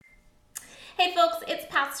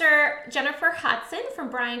Pastor Jennifer Hudson from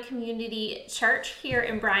Bryan Community Church here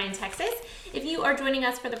in Bryan, Texas. If you are joining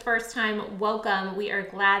us for the first time, welcome. We are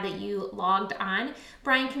glad that you logged on.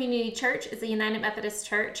 Bryan Community Church is a United Methodist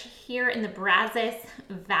church here in the Brazos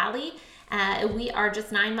Valley. We are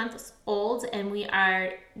just 9 months old, and we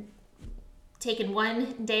are taking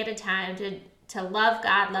one day at a time to love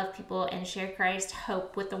God, love people, and share Christ's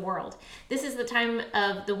hope with the world. This is the time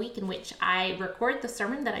of the week in which I record the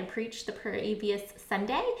sermon that I preached the previous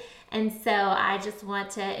Sunday. And so I just want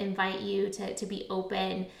to invite you to be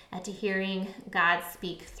open to hearing God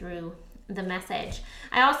speak through the message.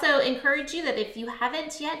 I also encourage you that if you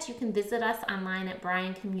haven't yet, you can visit us online at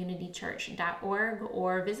bryancommunitychurch.org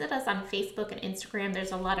or visit us on Facebook and Instagram.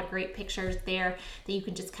 There's a lot of great pictures there that you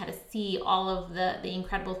can just kind of see all of the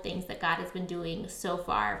incredible things that God has been doing so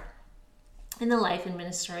far in the life and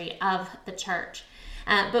ministry of the church.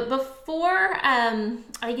 But before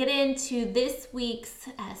I get into this week's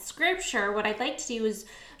scripture, what I'd like to do is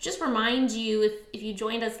just remind you, if you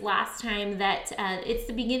joined us last time, that it's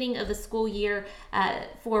the beginning of the school year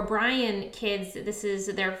for Bryan kids. This is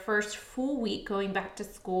their first full week going back to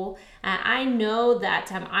school. I know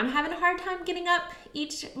that I'm having a hard time getting up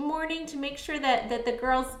each morning to make sure that the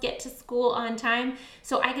girls get to school on time.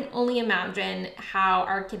 So I can only imagine how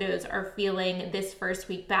our kiddos are feeling this first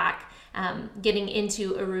week back. Getting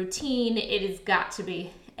into a routine, it has got to be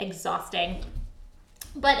exhausting.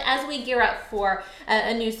 But as we gear up for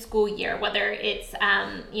a new school year, whether it's,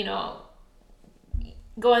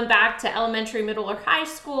 going back to elementary, middle, or high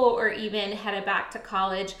school, or even headed back to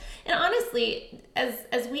college. And honestly,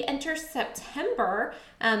 as we enter September,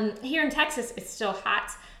 here in Texas, it's still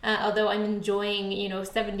hot. Although I'm enjoying,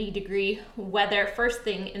 70-degree weather first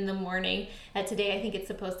thing in the morning. Today, I think it's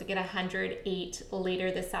supposed to get 108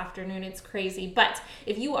 later this afternoon. It's crazy. But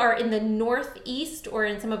if you are in the Northeast or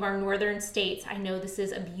in some of our northern states, I know this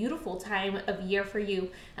is a beautiful time of year for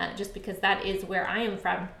you, just because that is where I am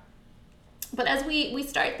from. But as we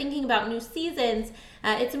start thinking about new seasons,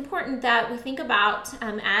 it's important that we think about,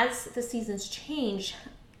 as the seasons change,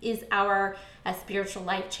 is our spiritual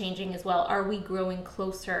life changing as well? Are we growing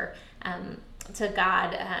closer to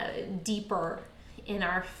God, deeper in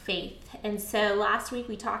our faith? And so last week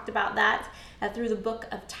we talked about that through the book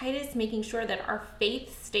of Titus, making sure that our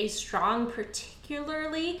faith stays strong,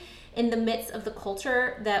 particularly in the midst of the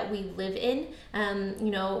culture that we live in.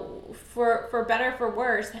 For better, for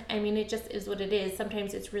worse, it just is what it is.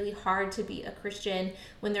 Sometimes it's really hard to be a Christian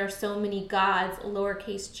when there are so many gods,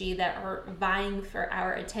 lowercase g, that are vying for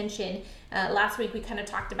our attention. Last week we kind of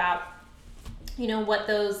talked about, what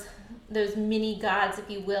those mini gods, if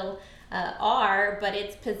you will, are, but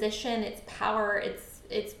it's position, it's power,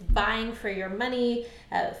 it's vying for your money,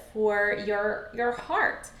 for your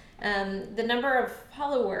heart. The number of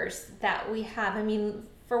followers that we have,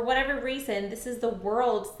 for whatever reason, this is the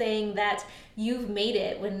world saying that you've made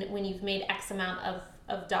it when you've made X amount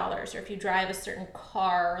of dollars, or if you drive a certain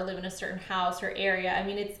car or live in a certain house or area.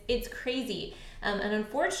 It's crazy. And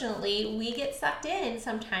unfortunately, we get sucked in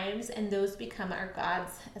sometimes, and those become our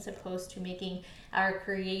gods, as opposed to making our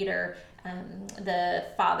Creator, the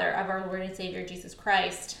Father of our Lord and Savior, Jesus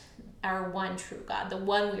Christ, our one true God, the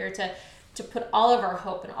one we are to put all of our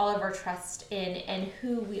hope and all of our trust in, and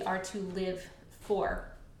who we are to live for.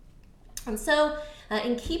 And so,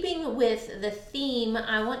 in keeping with the theme,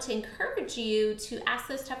 I want to encourage you to ask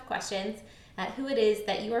those tough questions. Who it is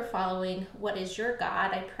that you are following, what is your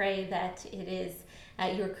God? I pray that it is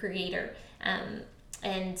your Creator,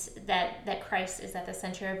 and that Christ is at the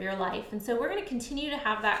center of your life. And so we're going to continue to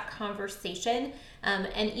have that conversation,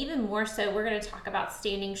 and even more so, we're going to talk about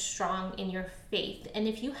standing strong in your faith. And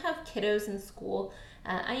if you have kiddos in school,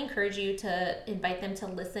 I encourage you to invite them to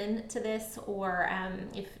listen to this, or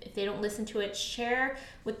if they don't listen to it, share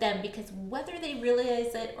with them, because whether they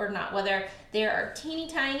realize it or not, whether they are teeny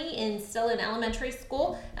tiny and still in elementary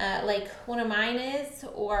school, like one of mine is,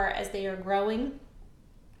 or as they are growing,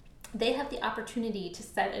 they have the opportunity to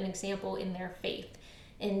set an example in their faith.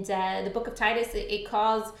 And the book of Titus, it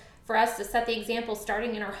calls for us to set the example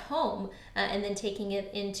starting in our home, and then taking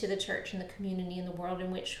it into the church and the community and the world in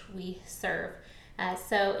which we serve.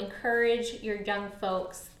 So encourage your young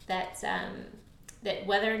folks that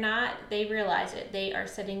whether or not they realize it, they are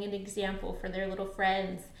setting an example for their little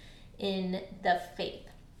friends in the faith.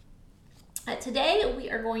 Today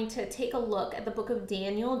we are going to take a look at the book of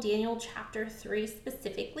Daniel chapter 3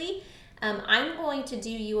 specifically. I'm going to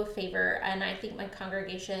do you a favor, and I think my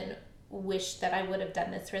congregation wish that I would have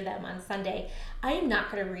done this for them on Sunday. I am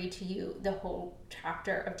not going to read to you the whole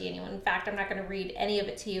chapter of Daniel. In fact, I'm not going to read any of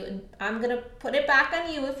it to you, and I'm going to put it back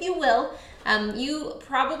on you, if you will. You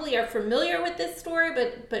probably are familiar with this story,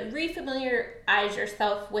 but re-familiarize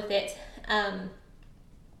yourself with it.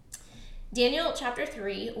 Daniel chapter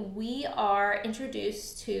 3, we are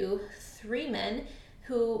introduced to 3 men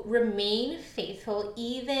who remain faithful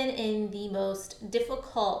even in the most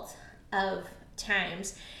difficult of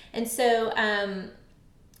times. And so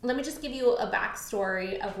let me just give you a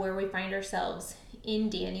backstory of where we find ourselves in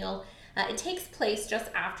Daniel. It takes place just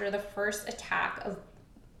after the first attack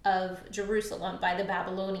of Jerusalem by the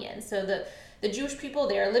Babylonians. So the Jewish people,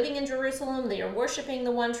 they are living in Jerusalem, they are worshiping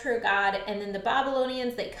the one true God, and then the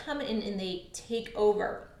Babylonians, they come in and they take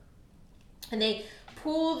over. And they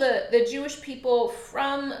pull the Jewish people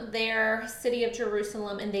from their city of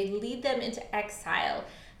Jerusalem and they lead them into exile.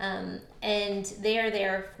 And they are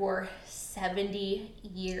there for 70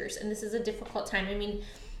 years. And this is a difficult time. I mean,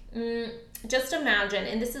 just imagine,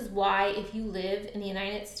 and this is why if you live in the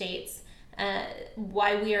United States,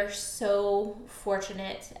 why we are so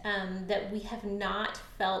fortunate that we have not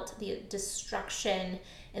felt the destruction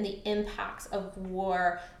and the impacts of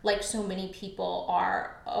war like so many people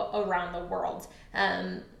are around the world.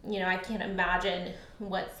 I can't imagine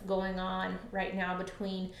what's going on right now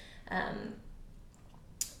between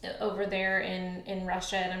over there in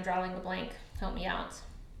Russia, and I'm drawing a blank. Help me out.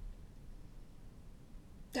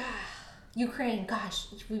 Ukraine, gosh,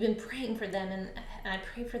 we've been praying for them, and I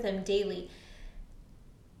pray for them daily.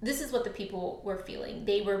 This is what the people were feeling.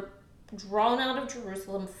 They were drawn out of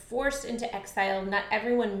Jerusalem, forced into exile. Not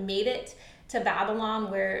everyone made it to Babylon,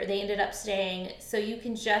 where they ended up staying. So you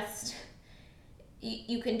can just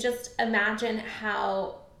imagine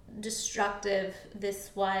how destructive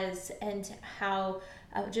this was, and how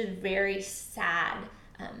just very sad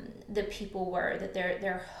the people were, that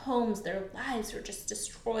their homes, their lives were just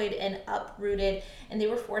destroyed and uprooted, and they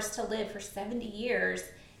were forced to live for 70 years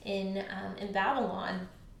in Babylon.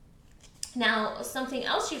 Now, something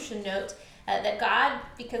else you should note, that God,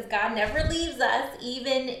 because God never leaves us,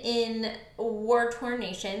 even in war-torn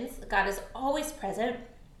nations, God is always present.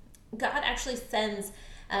 God actually sends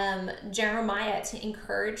Jeremiah to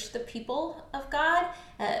encourage the people of God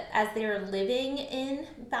as they're living in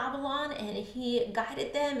Babylon, and he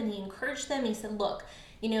guided them and he encouraged them. He said, look,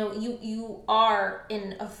 you are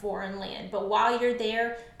in a foreign land, but while you're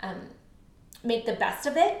there, make the best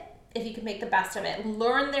of it. If you can make the best of it,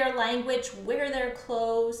 learn their language, wear their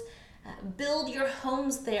clothes, build your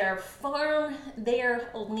homes there, farm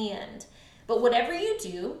their land. But whatever you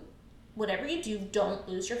do, don't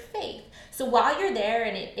lose your faith. So while you're there,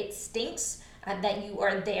 and it stinks that you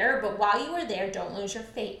are there, but while you are there, don't lose your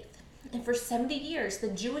faith. And for 70 years, the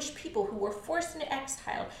Jewish people who were forced into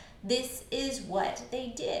exile, this is what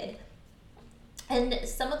they did. And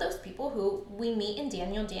some of those people who we meet in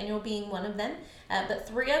Daniel being one of them, but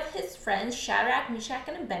 3 of his friends, Shadrach, Meshach,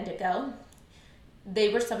 and Abednego, they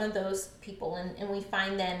were some of those people, and we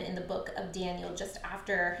find them in the book of Daniel just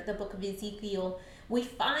after the book of Ezekiel. We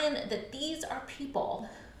find that these are people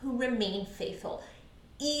who remain faithful,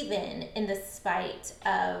 even in the spite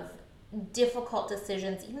of difficult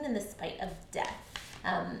decisions, even in the spite of death.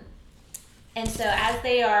 And so as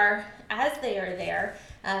they are there,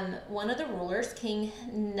 one of the rulers, King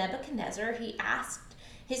Nebuchadnezzar, he asked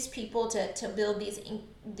his people to build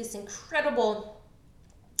this incredible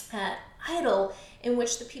idol in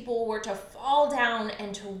which the people were to fall down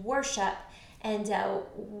and to worship. And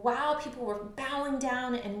while people were bowing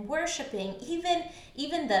down and worshiping,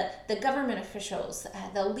 even the government officials,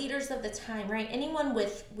 the leaders of the time, right? Anyone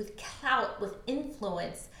with clout, with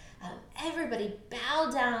influence, everybody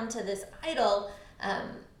bowed down to this idol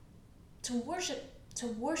to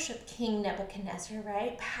worship King Nebuchadnezzar,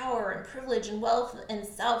 right? Power and privilege and wealth and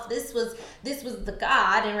self. This was the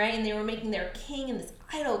god, and right, and they were making their king and this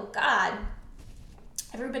idol god.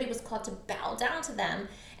 Everybody was called to bow down to them,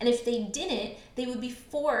 and if they didn't, they would be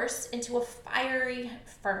forced into a fiery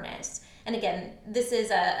furnace. And again, this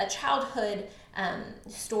is a childhood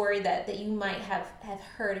story that you might have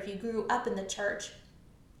heard if you grew up in the church.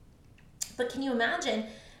 But can you imagine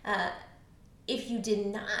if you did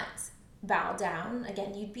not bow down?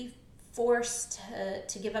 Again, you'd be forced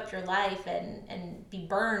to give up your life and be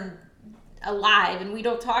burned alive. And we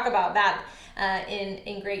don't talk about that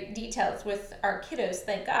in great details with our kiddos,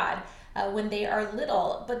 thank God, when they are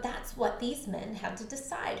little. But that's what these men had to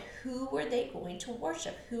decide. Who were they going to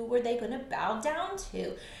worship? Who were they going to bow down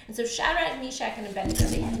to? And so Shadrach, Meshach, and Abednego,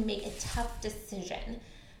 they had to make a tough decision.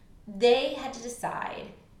 They had to decide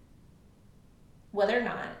whether or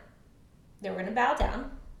not they were going to bow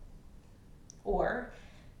down, or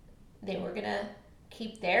they were going to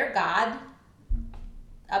keep their God,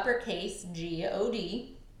 uppercase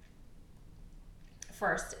G-O-D,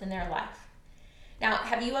 first in their life. Now,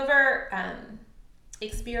 have you ever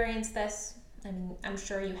experienced this? I mean, I'm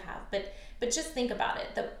sure you have, but just think about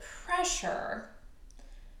it. The pressure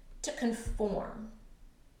to conform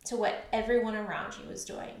to what everyone around you is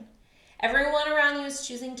doing. Everyone around you is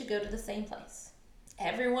choosing to go to the same place.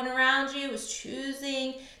 Everyone around you is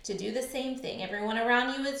choosing to do the same thing. Everyone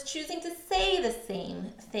around you is choosing to say the same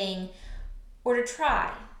thing or to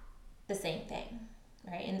try the same thing,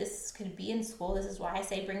 right? And this could be in school. This is why I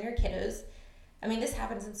say bring your kiddos. I mean, this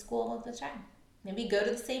happens in school all the time. Maybe go to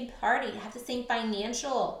the same party, have the same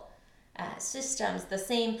financial systems,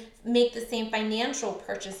 make the same financial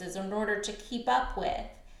purchases in order to keep up with.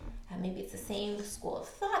 Maybe it's the same school of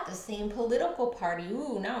thought, the same political party.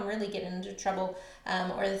 Ooh, now I'm really getting into trouble.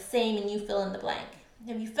 Or the same, and you fill in the blank.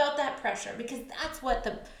 Have you felt that pressure? Because that's what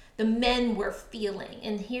the men were feeling.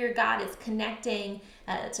 And here God is connecting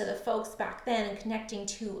to the folks back then and connecting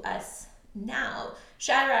to us now.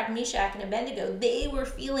 Shadrach, Meshach, and Abednego, they were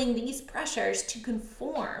feeling these pressures to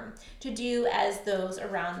conform, to do as those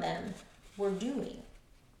around them were doing.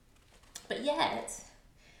 But yet,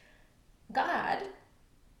 God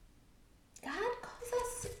calls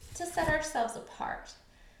us to set ourselves apart.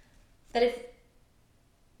 That if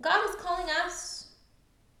God is calling us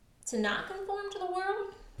to not conform to the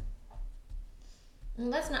world,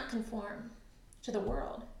 let's not conform to the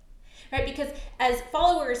world. Right? Because as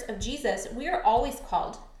followers of Jesus, we are always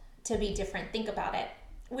called to be different. Think about it.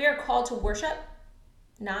 We are called to worship,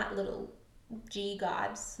 not little g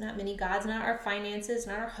gods, not mini gods, not our finances,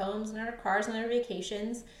 not our homes, not our cars, not our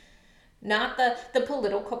vacations, not the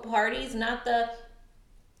political parties, not the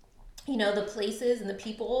places and the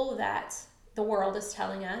people that the world is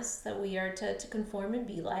telling us that we are to conform and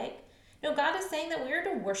be like. No, God is saying that we are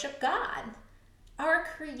to worship God, our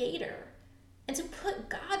Creator, and to put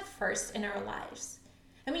God first in our lives.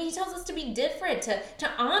 I mean, he tells us to be different,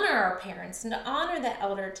 to honor our parents and to honor the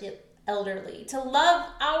elderly, to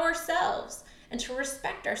love ourselves and to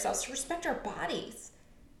respect ourselves, to respect our bodies,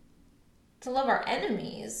 to love our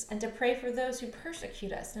enemies, and to pray for those who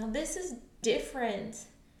persecute us. Now, this is different,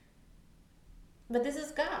 but this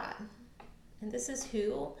is God, and this is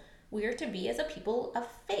who we are to be as a people of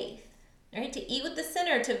faith, right? To eat with the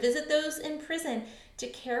sinner, to visit those in prison, to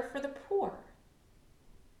care for the poor.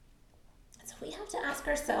 So we have to ask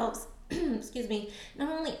ourselves, not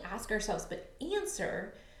only ask ourselves, but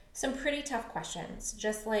answer some pretty tough questions,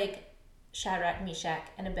 just like Shadrach, Meshach,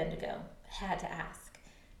 and Abednego had to ask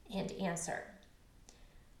and answer.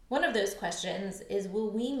 One of those questions is, will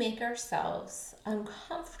we make ourselves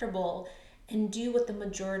uncomfortable and do what the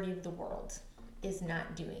majority of the world is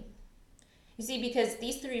not doing? You see, because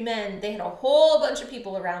these three men, they had a whole bunch of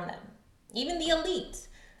people around them, even the elite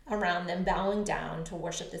around them, bowing down to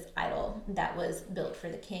worship this idol that was built for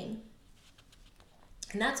the king.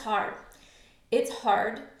 And that's hard. It's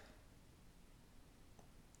hard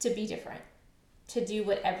to be different, to do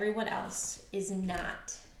what everyone else is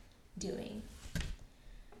not doing.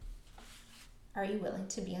 Are you willing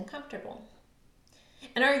to be uncomfortable?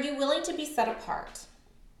 And are you willing to be set apart?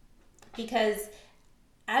 Because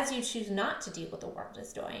as you choose not to do what the world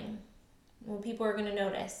is doing, well, people are going to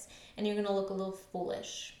notice, and you're going to look a little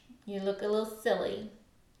foolish. You look a little silly.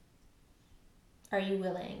 Are you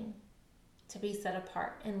willing to be set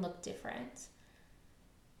apart and look different?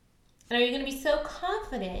 And are you going to be so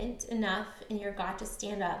confident enough in your God to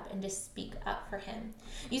stand up and to speak up for him?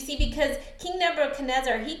 You see, because King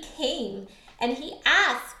Nebuchadnezzar, he came and he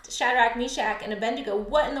asked Shadrach, Meshach, and Abednego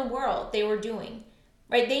what in the world they were doing.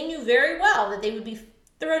 Right? They knew very well that they would be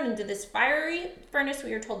thrown into this fiery furnace.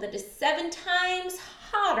 We are told that is 7 times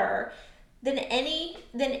hotter than any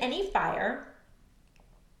fire.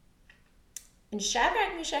 And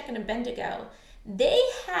Shadrach, Meshach, and Abednego, they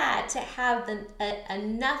had to have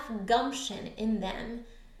enough gumption in them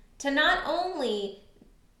to not only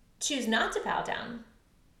choose not to bow down,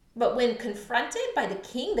 but when confronted by the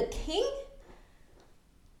king,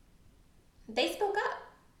 they spoke up.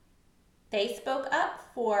 They spoke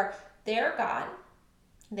up for their God.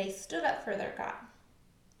 They stood up for their God.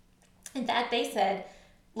 In fact, they said,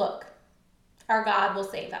 look, our God will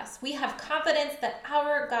save us. We have confidence that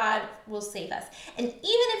our God will save us. And even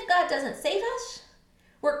if God doesn't save us,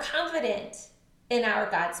 we're confident in our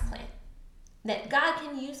God's plan, that God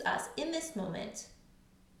can use us in this moment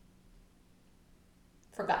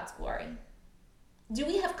for God's glory. Do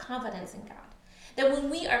we have confidence in God? That when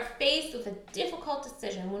we are faced with a difficult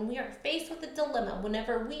decision, when we are faced with a dilemma,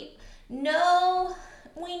 whenever we know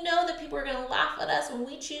We know that people are going to laugh at us when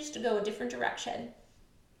we choose to go a different direction.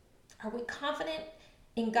 Are we confident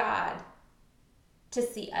in God to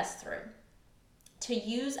see us through, to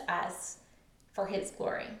use us for his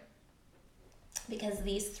glory? Because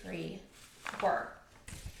these three were.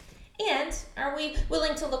 And are we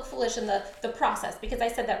willing to look foolish in the process? Because I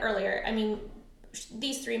said that earlier. I mean,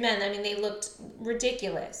 these three men, they looked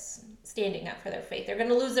ridiculous standing up for their faith. They're going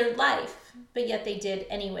to lose their life, but yet they did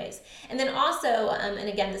anyways. And then also, and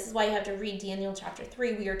again, this is why you have to read Daniel chapter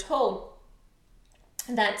 3, we are told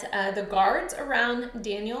that the guards around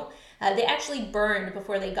Daniel, they actually burned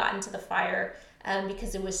before they got into the fire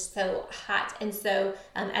because it was so hot. And so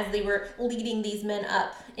as they were leading these men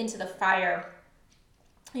up into the fire,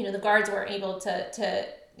 the guards weren't able to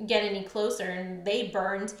get any closer, and they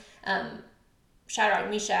burned. Shadrach,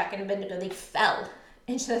 Meshach, and Abednego, they fell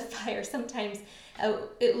into the fire. Sometimes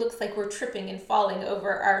it looks like we're tripping and falling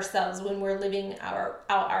over ourselves when we're living out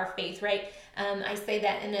our faith, right? I say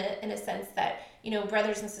that in a sense that,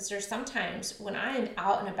 brothers and sisters, sometimes when I'm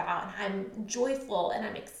out and about and I'm joyful and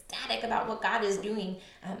I'm ecstatic about what God is doing,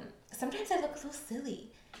 sometimes I look a little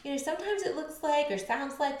silly. Sometimes it looks like or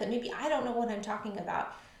sounds like that maybe I don't know what I'm talking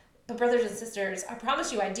about. But brothers and sisters, I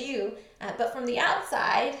promise you I do. But from the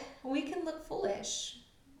outside, we can look foolish.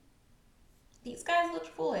 These guys looked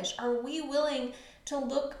foolish. Are we willing to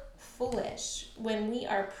look foolish when we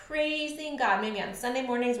are praising God, maybe on Sunday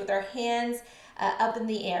mornings with our hands up in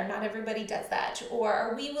the air? Not everybody does that. Or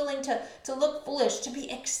are we willing to look foolish, to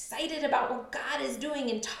be excited about what God is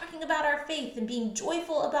doing and talking about our faith and being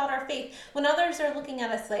joyful about our faith when others are looking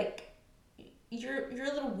at us like, you're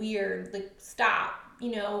a little weird, like, stop.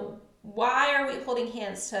 Why are we holding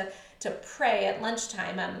hands to pray at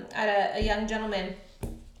lunchtime? I had a young gentleman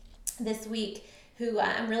this week who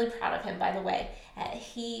I'm really proud of him, by the way.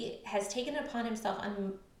 He has taken it upon himself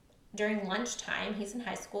during lunchtime, he's in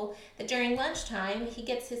high school, that during lunchtime he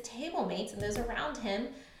gets his table mates and those around him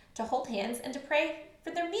to hold hands and to pray for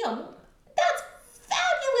their meal. That's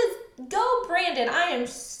fabulous. Go, Brandon. I am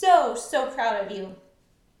so, so proud of you.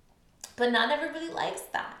 But not everybody likes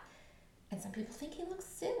that. And some people think he looks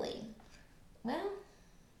silly. Well,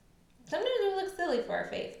 sometimes we look silly for our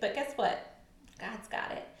faith, but guess what? God's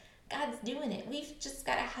got it. God's doing it. We've just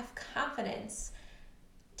got to have confidence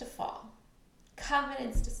to fall,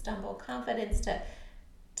 confidence to stumble, confidence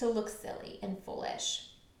to look silly and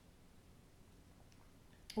foolish.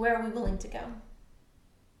 Where are we willing to go?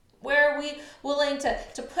 Where are we willing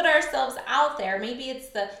to put ourselves out there? Maybe it's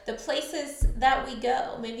the places that we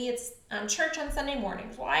go. Maybe it's church on Sunday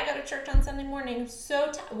mornings. Why go to church on Sunday mornings?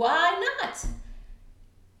 Why not?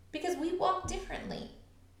 Because we walk differently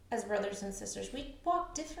as brothers and sisters. We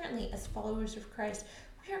walk differently as followers of Christ.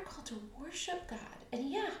 We are called to worship God.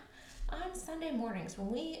 And yeah, on Sunday mornings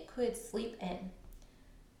when we could sleep in,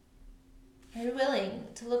 are you willing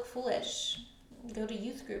to look foolish? Go to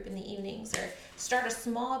youth group in the evenings or start a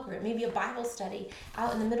small group, maybe a Bible study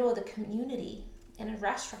out in the middle of the community in a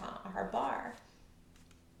restaurant or a bar.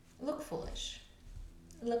 Look foolish.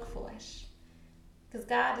 Look foolish. Because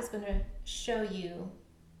God is going to show you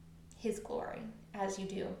his glory as you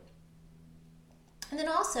do. And then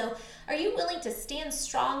also, are you willing to stand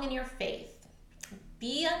strong in your faith?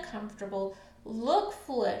 Be uncomfortable, look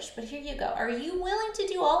foolish, but here you go. Are you willing to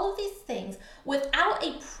do all of these things without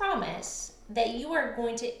a promise that you are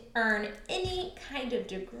going to earn any kind of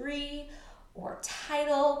degree or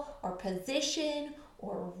title or position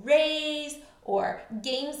or raise or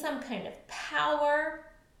gain some kind of power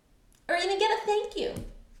or even get a thank you,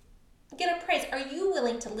 get a praise? Are you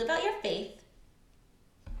willing to live out your faith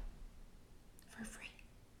for free,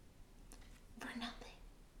 for nothing?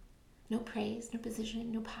 No praise, no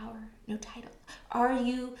position, no power, no title. Are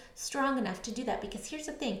you strong enough to do that? Because here's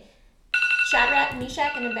the thing. Shadrach,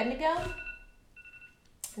 Meshach, and Abednego,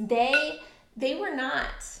 they were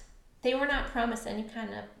not promised any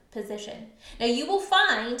kind of position. Now you will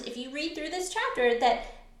find, if you read through this chapter, that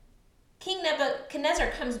King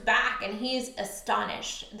Nebuchadnezzar comes back and he's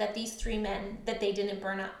astonished that these three men, that they didn't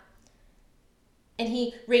burn up. And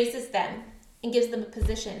he raises them and gives them a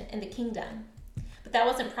position in the kingdom. But that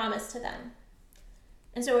wasn't promised to them.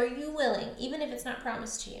 And so are you willing, even if it's not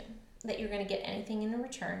promised to you, that you're going to get anything in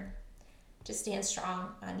return, to stand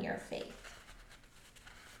strong on your faith?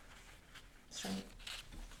 So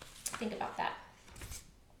think about that.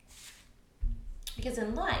 Because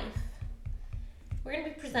in life, we're going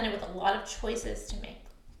to be presented with a lot of choices to make,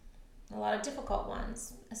 a lot of difficult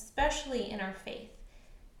ones, especially in our faith,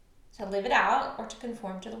 to live it out or to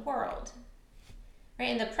conform to the world. Right?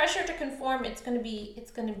 And the pressure to conform, it's going to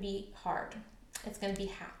be hard. It's going to be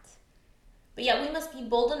hot. But yet we must be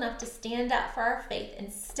bold enough to stand up for our faith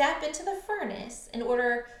and step into the furnace in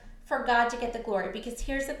order for God to get the glory. Because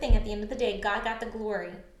here's the thing, at the end of the day, God got the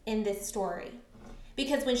glory in this story.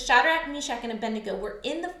 Because when Shadrach, Meshach, and Abednego were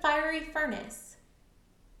in the fiery furnace,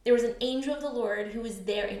 there was an angel of the Lord who was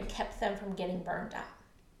there and kept them from getting burned up.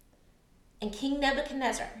 And King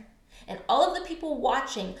Nebuchadnezzar and all of the people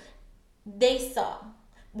watching, they saw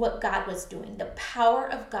what God was doing, the power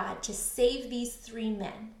of God to save these three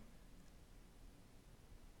men.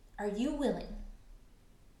 Are you willing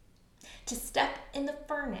to step in the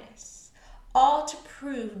furnace, all to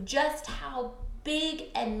prove just how big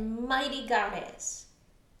and mighty God is,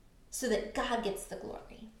 so that God gets the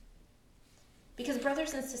glory? Because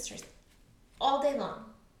brothers and sisters, all day long,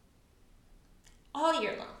 all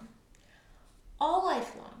year long, all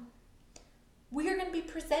life long, we are going to be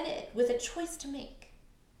presented with a choice to make.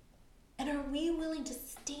 And are we willing to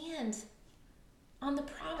stand on the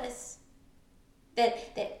promise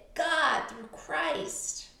that God, through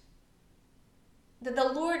Christ, that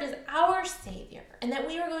the Lord is our Savior, and that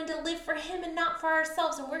we are going to live for Him and not for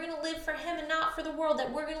ourselves, and we're going to live for Him and not for the world,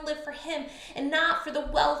 that we're going to live for Him and not for the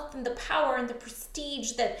wealth and the power and the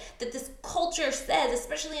prestige that this culture says,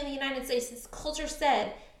 especially in the United States, this culture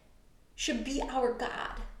said should be our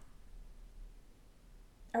God.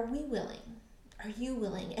 Are we willing? Are you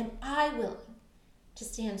willing? Am I willing to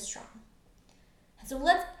stand strong? And so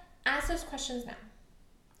let's ask those questions now.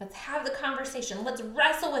 Let's have the conversation. Let's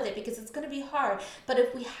wrestle with it, because it's going to be hard. But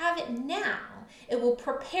if we have it now, it will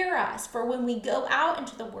prepare us for when we go out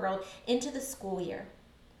into the world, into the school year,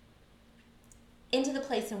 into the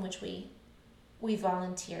place in which we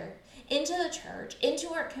volunteer, into the church, into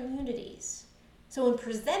our communities. So when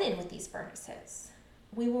presented with these furnaces,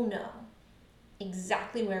 we will know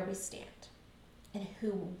exactly where we stand and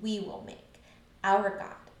who we will make our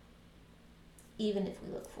God, even if we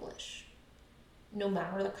look foolish, no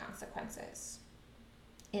matter the consequences,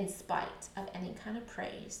 in spite of any kind of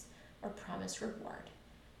praise or promised reward,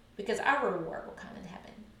 because our reward will come in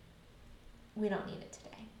heaven. We don't need it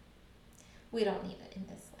today. We don't need it in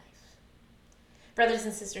this life. Brothers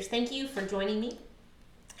and sisters, thank you for joining me.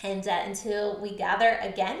 And until we gather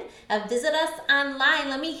again, visit us online.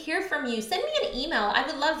 Let me hear from you. Send me an email. I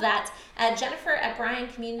would love that at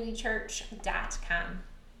Jennifer@BryanCommunityChurch.com.